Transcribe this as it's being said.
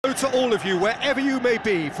hello to all of you, wherever you may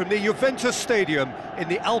be, from the Juventus Stadium in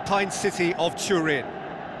the Alpine city of Turin.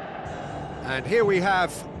 And here we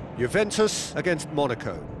have Juventus against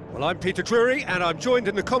Monaco. Well, I'm Peter Drury, and I'm joined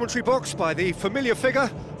in the commentary box by the familiar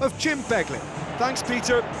figure of Jim Begley. Thanks,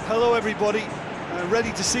 Peter. Hello, everybody.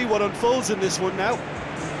 Ready to see what unfolds in this one now.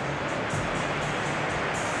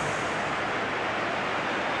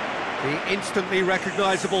 The instantly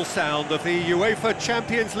recognisable sound of the UEFA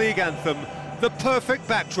Champions League anthem, the perfect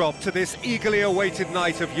backdrop to this eagerly awaited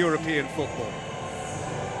night of European football.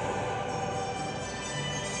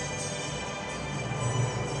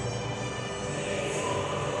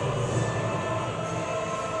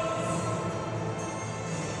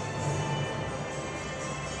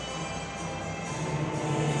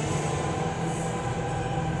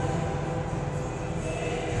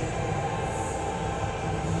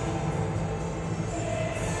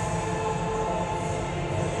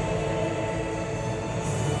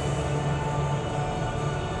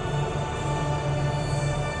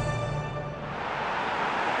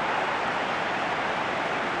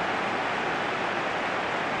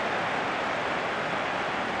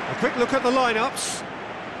 A quick look at the lineups.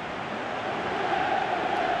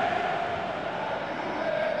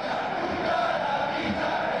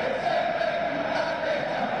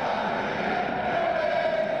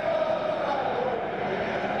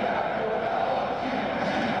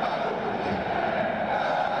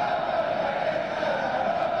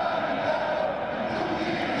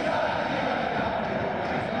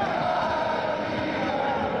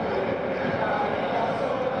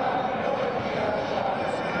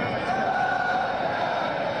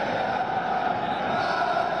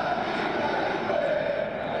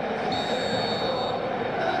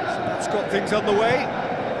 Got things on the way.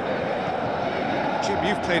 Jim,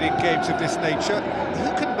 you've played in games of this nature.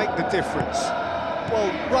 Who can make the difference?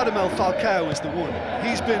 Well, Radamel Falcao is the one.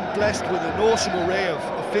 He's been blessed with an awesome array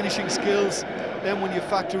of finishing skills. Then when you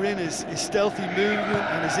factor in his stealthy movement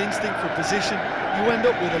and his instinct for position, you end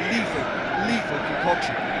up with a lethal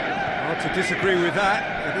concoction. Hard to disagree with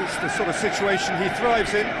that. It is the sort of situation he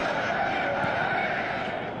thrives in.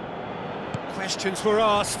 Questions were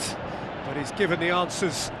asked, but he's given the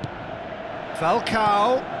answers.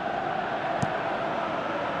 Falcao.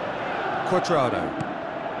 Cuadrado.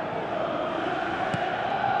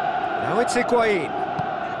 Now it's Higuain.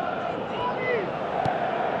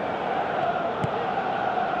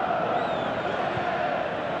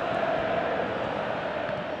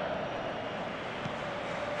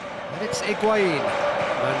 And it's Higuain.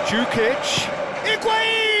 Mandzukic.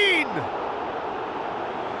 Higuain!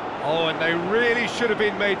 Oh, and they really should have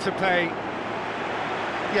been made to pay.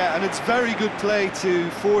 Yeah, and it's very good play to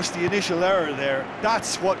force the initial error there.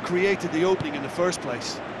 That's what created the opening in the first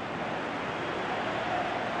place.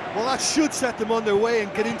 Well, that should set them on their way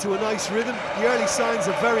and get into a nice rhythm. The early signs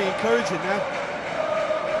are very encouraging now.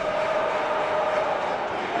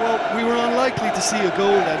 Well, we were unlikely to see a goal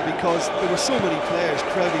then because there were so many players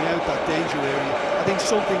crowding out that danger area. I think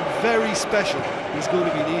something very special was going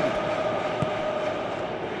to be needed.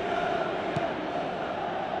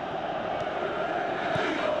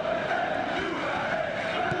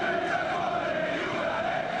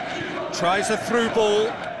 Tries a through ball.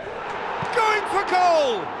 Going for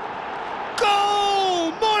goal!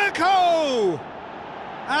 Goal! Monaco!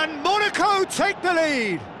 And Monaco take the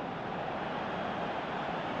lead.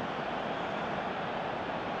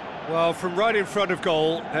 Well, from right in front of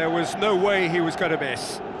goal, there was no way he was going to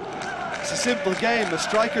miss. It's a simple game. A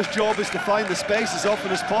striker's job is to find the space as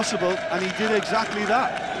often as possible, and he did exactly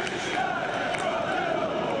that.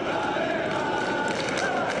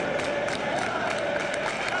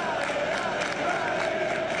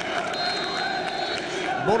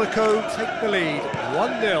 Monaco take the lead,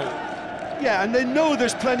 1-0. Yeah, and they know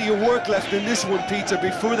there's plenty of work left in this one, Peter,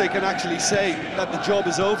 before they can actually say that the job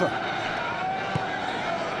is over.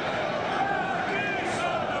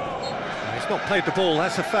 He's not played the ball,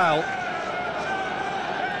 that's a foul.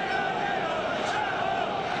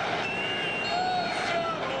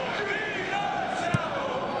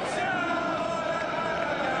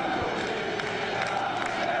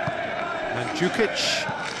 Mandzukic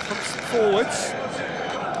comes forwards.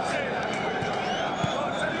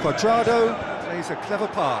 Cuadrado plays a clever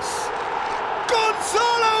pass.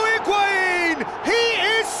 Gonzalo Higuain! He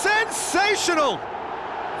is sensational!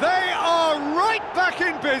 They are right back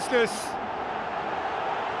in business.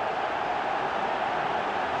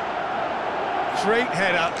 Great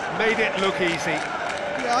header, made it look easy.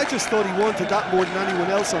 Yeah, I just thought he wanted that more than anyone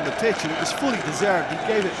else on the pitch, and it was fully deserved. He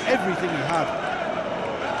gave it everything he had.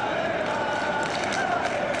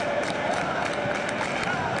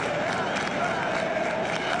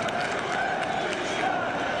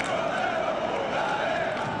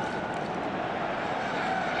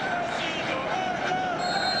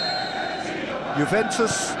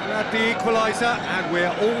 Juventus grab the equaliser, and we're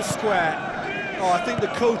all square. Oh, I think the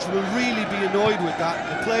coach will really be annoyed with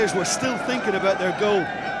that. The players were still thinking about their goal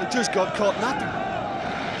and just got caught napping.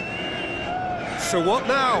 So what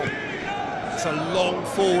now? It's a long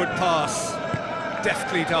forward pass.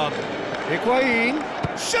 Deftly done. Higuain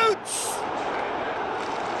shoots!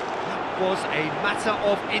 That was a matter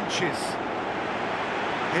of inches.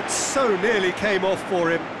 It so nearly came off for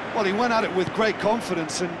him. Well, he went at it with great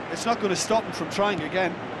confidence, and it's not going to stop him from trying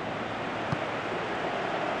again.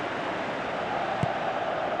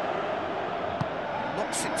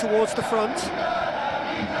 Knocks it towards the front.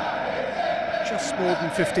 Just more than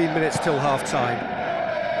 15 minutes till half-time.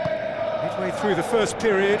 Midway through the first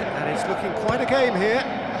period, and it's looking quite a game here.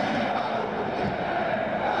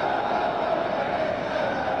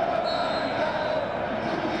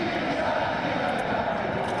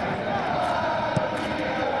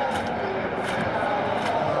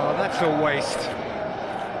 Oh, that's a waste.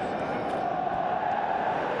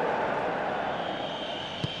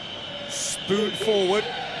 Spoon forward.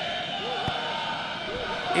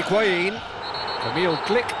 Higuain. Emil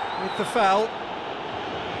Glick with the foul.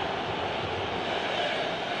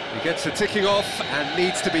 He gets a ticking off and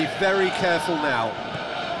needs to be very careful now.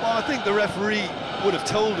 Well, I think the referee would have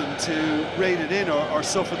told him to rein it in or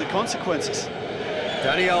suffer the consequences.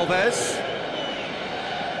 Dani Alves.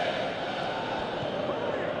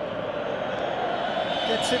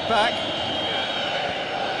 Gets it back.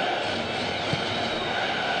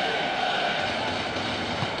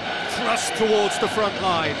 Thrust towards the front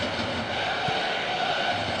line.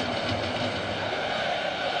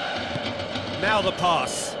 Now the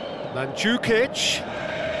pass. Mandzukic.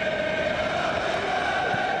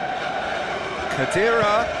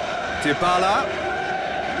 Khedira. Dybala.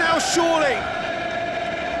 Now surely.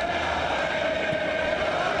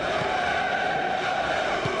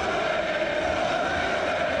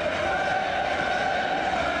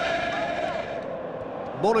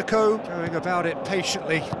 Monaco going about it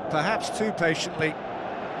patiently, perhaps too patiently.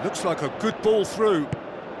 Looks like a good ball through.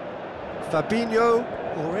 Fabinho,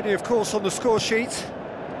 already of course on the score sheet.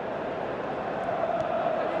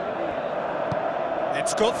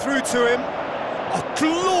 It's got through to him. Oh,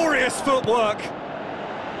 glorious footwork!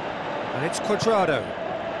 And it's Cuadrado.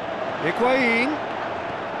 Higuain.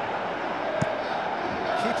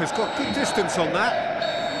 Keeper's got good distance on that.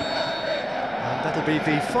 And that'll be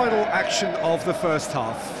the final action of the first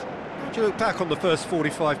half. How do you look back on the first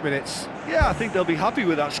 45 minutes? Yeah, I think they'll be happy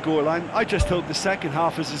with that scoreline. I just hope the second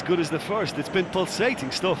half is as good as the first. It's been pulsating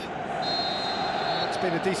stuff. It's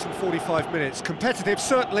been a decent 45 minutes. Competitive,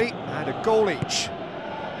 certainly, and a goal each.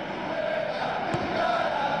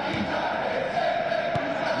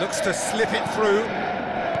 Looks to slip it through.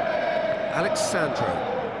 Alexandro.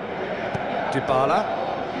 Dybala.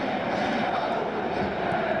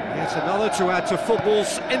 Yet another to add to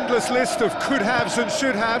football's endless list of could-haves and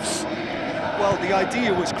should-haves. Well, the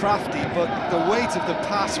idea was crafty, but the weight of the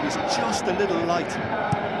pass was just a little light.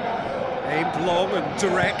 Aimed long and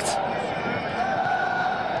direct.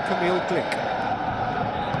 Emil Glick.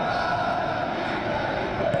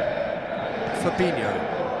 Fabinho.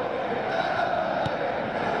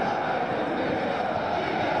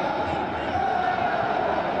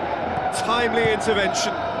 Timely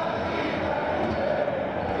intervention.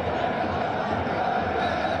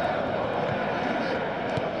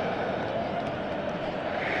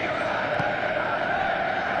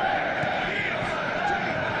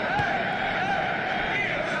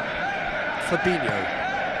 Fabinho.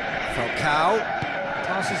 Falcao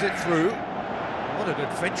passes it through. What an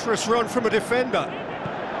adventurous run from a defender.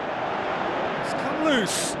 It's come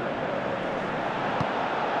loose.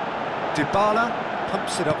 Dybala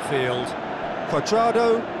pumps it upfield.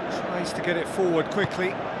 Cuadrado tries to get it forward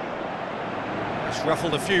quickly. It's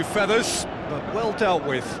ruffled a few feathers, but well dealt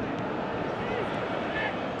with.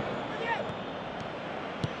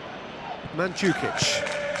 Mandzukic.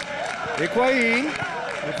 Higuain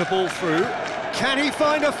with the ball through. Can he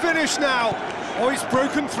find a finish now? Oh, he's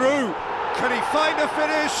broken through. Can he find a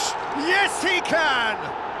finish? Yes, he can!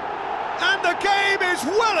 And the game is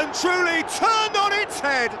well and truly turned on its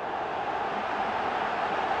head.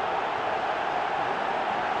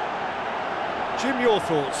 Jim, your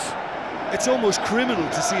thoughts? It's almost criminal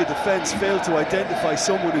to see a defence fail to identify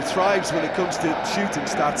someone who thrives when it comes to shooting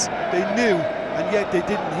stats. They knew, and yet they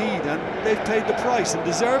didn't heed, and they've paid the price and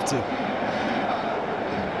deserve to.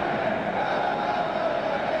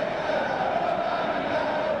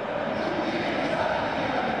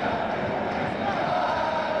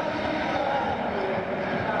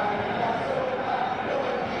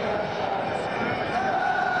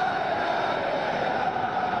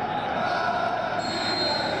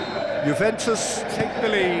 Juventus take the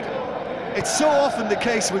lead. It's so often the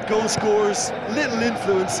case with goal scorers, little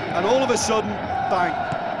influence, and all of a sudden, bang.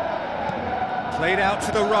 Played out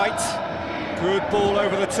to the right. Good ball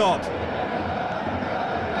over the top.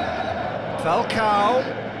 Falcao.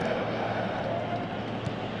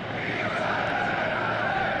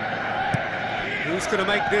 Who's going to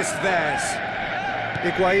make this theirs?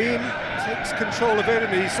 Higuain takes control of it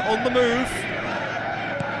and he's on the move.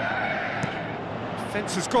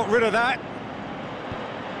 Defence has got rid of that.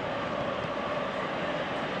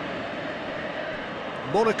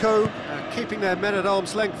 Monaco keeping their men at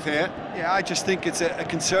arm's length here. Yeah, I just think it's a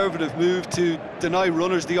conservative move to deny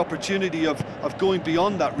runners the opportunity of going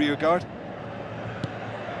beyond that rear guard.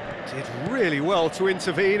 Did really well to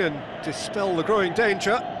intervene and dispel the growing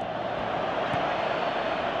danger.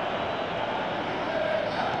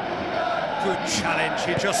 Good challenge,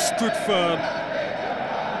 he just stood firm.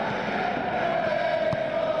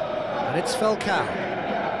 And it's Falcao.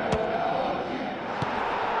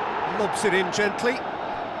 Lobs it in gently.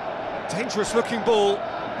 Dangerous looking ball,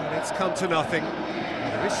 and it's come to nothing.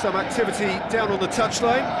 There is some activity down on the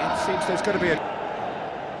touchline. It seems there's going to be a...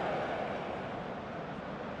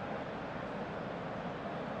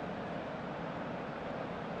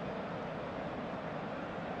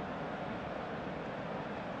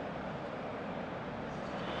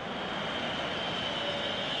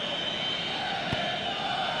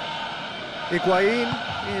 Higuain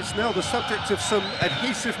is now the subject of some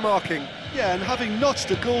adhesive marking. Yeah, and having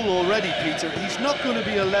notched a goal already, Peter, he's not going to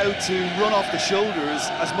be allowed to run off the shoulders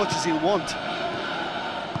as much as he'll want.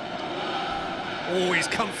 Oh, he's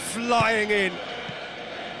come flying in.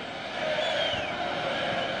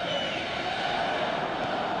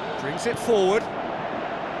 Brings it forward.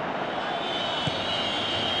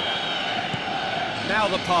 Now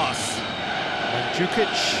the pass. And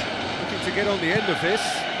Jukic looking to get on the end of this.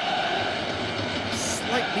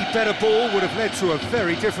 Slightly better ball would have led to a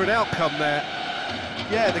very different outcome there.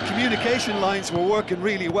 Yeah, the communication lines were working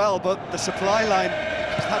really well, but the supply line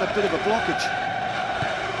just had a bit of a blockage.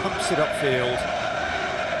 Pumps it upfield.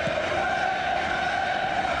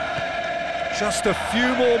 Just a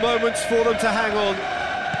few more moments for them to hang on.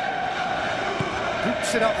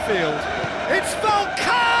 Boots it upfield. It's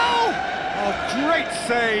Falcao! Oh, great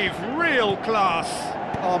save, real class.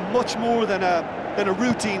 Oh, much more than a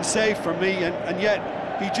routine save for me, and yet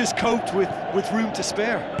he just coped with room to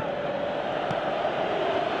spare.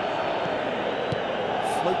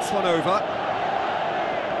 Floats one over.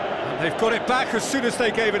 And they've got it back as soon as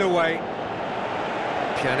they gave it away.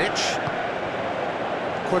 Pjanic.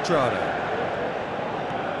 Cuadrado.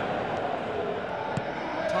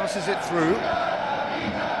 Passes it through.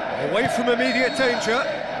 Away from immediate danger.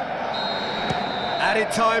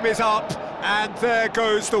 Added time is up, and there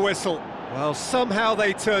goes the whistle. Well, somehow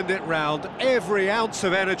they turned it round. Every ounce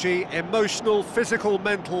of energy, emotional, physical,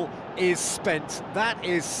 mental, is spent. That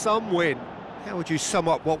is some win. How would you sum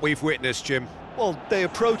up what we've witnessed, Jim? Well, they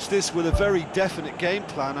approached this with a very definite game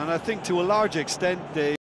plan, and I think to a large extent they